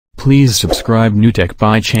Please subscribe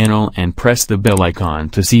Newtechpie channel and press the bell icon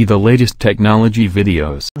to see the latest technology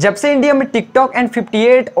videos. जब से India में TikTok and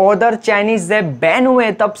 58 other Chinese app ban हुए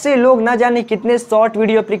हैं, तब से लोग ना जाने कितने शॉर्ट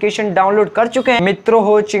वीडियो एप्लीकेशन डाउनलोड कर चुके हैं। मित्रो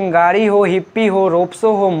हो, चिंगारी हो, हिप्पी हो,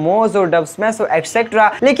 रोप्सो हो, मोज हो, डबस्मैश हो,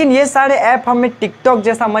 एक्सेट्रा। लेकिन ये सारे ऐप हमें टिकटॉक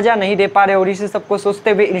जैसा मजा नहीं दे पा रहे और इसी सबको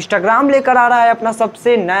सोचते हुए इंस्टाग्राम लेकर आ रहा है अपना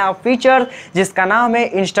सबसे नया फीचर, जिसका नाम है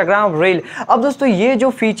इंस्टाग्राम रील। अब दोस्तों ये जो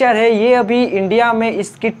फीचर है ये अभी इंडिया में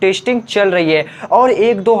इसकी टेस्टिंग चल रही है और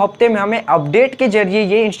 1-2 हफ्ते में हमें अपडेट के जरिए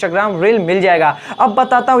ये इंस्टाग्राम रील मिल जाएगा। अब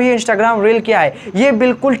बताता हूँ ये इंस्टाग्राम रील क्या है। ये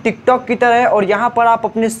बिल्कुल टिकटॉक की तरह है और यहाँ पर आप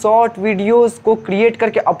अपने शॉर्ट वीडियोस को क्रिएट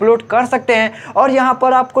करके अपलोड कर सकते हैं और यहाँ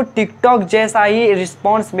पर आपको टिकटॉक जैसा ही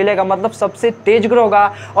रिस्पॉन्स मिलेगा, मतलब सबसे तेज ग्रो होगा।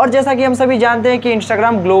 और जैसा कि हम सभी जानते हैं कि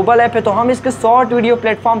इंस्टाग्राम ग्लोबल ऐप है, तो हम इसके शॉर्ट वीडियो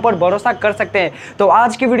प्लेटफॉर्म पर भरोसा कर सकते हैं। तो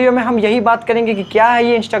आज की वीडियो में हम यही बात करेंगे कि क्या है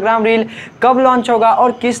ये इंस्टाग्राम रील, कब लॉन्च होगा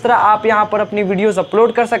और किस तरह आप यहाँ पर अपनी वीडियोस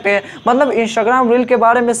अपलोड कर सकते हैं। मतलब इंस्टाग्राम रील के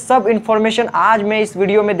बारे में सब इन्फॉर्मेशन आज मैं इस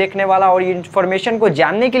वीडियो में देखने वाला और ये इन्फॉर्मेशन को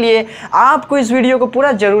जानने के लिए आपको इस वीडियो को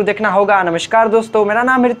पूरा जरूर देखना होगा। नमस्कार दोस्तों, मेरा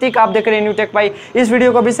नाम ऋतिक, आप देख रहे हैं न्यूटेक पाई। इस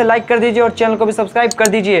वीडियो को भी से लाइक कर दीजिए और चैनल को भी सब्सक्राइब कर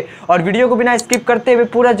दीजिए और वीडियो को बिना स्किप करते हुए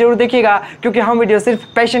पूरा जरूर देखिएगा, क्योंकि हम वीडियो सिर्फ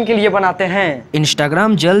पैशन के लिए बनाते हैं।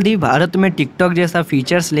 इंस्टाग्राम जल्द ही भारत में टिकटॉक जैसा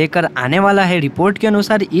फीचर्स लेकर आने वाला है। रिपोर्ट के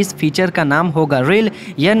अनुसार इस फीचर का नाम होगा रील।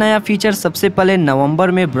 यह नया फीचर सबसे पहले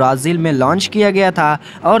नवंबर में ब्राजील में लॉन्च किया गया था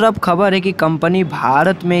और अब खबर है कि कंपनी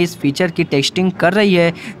भारत में इस फीचर की टेस्टिंग कर रही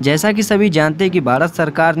है। जैसा कि सभी जानते हैं कि भारत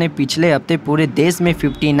सरकार ने पिछले हफ्ते पूरे देश में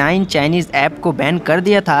 59 चाइनीज ऐप को बैन कर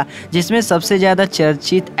दिया था, जिसमें सबसे ज़्यादा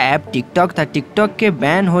चर्चित ऐप टिकटॉक था। टिकटॉक के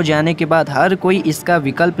बैन हो जाने के बाद हर कोई इसका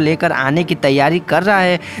विकल्प लेकर आने की तैयारी कर रहा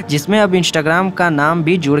है, जिसमें अब इंस्टाग्राम का नाम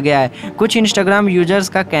भी जुड़ गया है। कुछ इंस्टाग्राम यूजर्स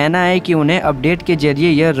का कहना है कि उन्हें अपडेट के जरिए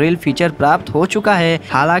यह रील फीचर प्राप्त हो चुका है।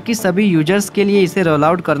 हालांकि सभी यूजर्स के लिए इसे रोल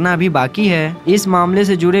आउट करना अभी बाकी है। इस मामले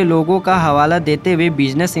से जुड़े लोगों का हवाला देते हुए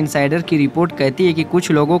बिजनेस इनसाइडर की रिपोर्ट कहती है कि कुछ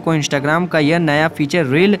लोगों को इंस्टाग्राम का यह नया फीचर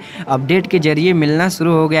रील अपडेट के जरिए मिलना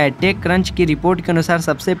शुरू हो गया है। टेक क्रंच की रिपोर्ट के अनुसार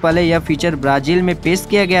सबसे पहले यह फीचर ब्राजील में पेश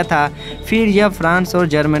किया गया था, फिर यह फ्रांस और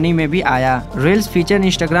जर्मनी में भी आया। रील्स फीचर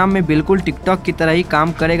इंस्टाग्राम में बिल्कुल टिकटॉक की तरह ही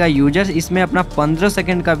काम करेगा। यूजर्स इसमें अपना 15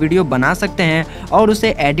 सेकंड का वीडियो बना सकते हैं और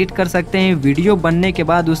उसे एडिट कर सकते हैं। वीडियो बनने के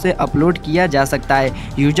बाद उसे अपलोड किया जा सकता है।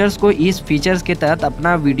 यूजर्स को इस फीचर्स के तहत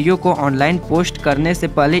अपना वीडियो को ऑनलाइन पोस्ट करने से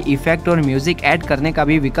पहले इफेक्ट और म्यूजिक ऐड करने का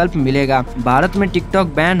भी विकल्प मिलेगा। भारत में टिकटॉक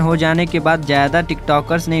बैन हो जाने के बाद ज्यादा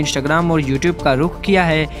टिकटॉकर्स ने इंस्टाग्राम और यूट्यूब का रुख किया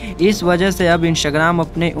है। इस वजह से अब इंस्टाग्राम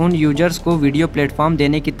अपने उन यूजर्स को वीडियो प्लेटफॉर्म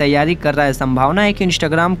देने की तैयारी कर रहा है। संभावना है कि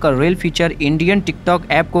इंस्टाग्राम का reel feature Indian TikTok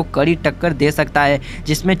app को कड़ी टक्कर दे सकता है,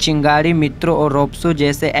 जिसमें चिंगारी, मित्रो और रोप्सो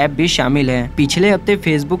जैसे ऐप भी शामिल हैं। पिछले हफ्ते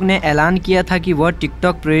फेसबुक ने ऐलान किया था कि वह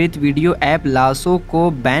टिकटॉक प्रेरित वीडियो ऐप लासो को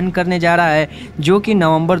बैन करने जा रहा है, जो कि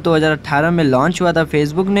नवंबर 2018 में लॉन्च हुआ था।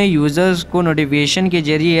 फेसबुक ने यूजर्स को नोटिफिकेशन के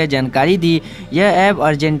जरिए यह जानकारी दी। यह app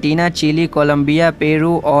Argentina, chilli, Colombia,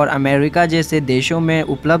 Peru और अमेरिका जैसे देशों में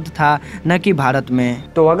उपलब्ध था, न कि भारत में।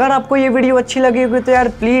 तो अगर आपको ये वीडियो अच्छी लगी होगी तो यार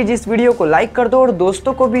प्लीज इस वीडियो को लाइक कर दो और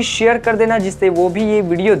दोस्तों को भी शेयर कर देना, जिससे वो भी ये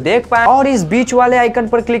वीडियो देख पाए। और इस बीच वाले आइकन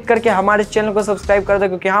पर क्लिक करके हमारे चैनल को सब्सक्राइब कर दो,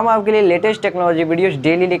 क्योंकि हम आपके लिए लेटेस्ट टेक्नोलॉजी वीडियोस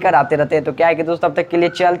डेली लेकर आते रहते हैं। तो क्या है कि दोस्तों अब तक के लिए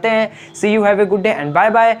चलते हैं। सी you, have a good day and bye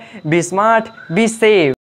bye. B smart, be safe.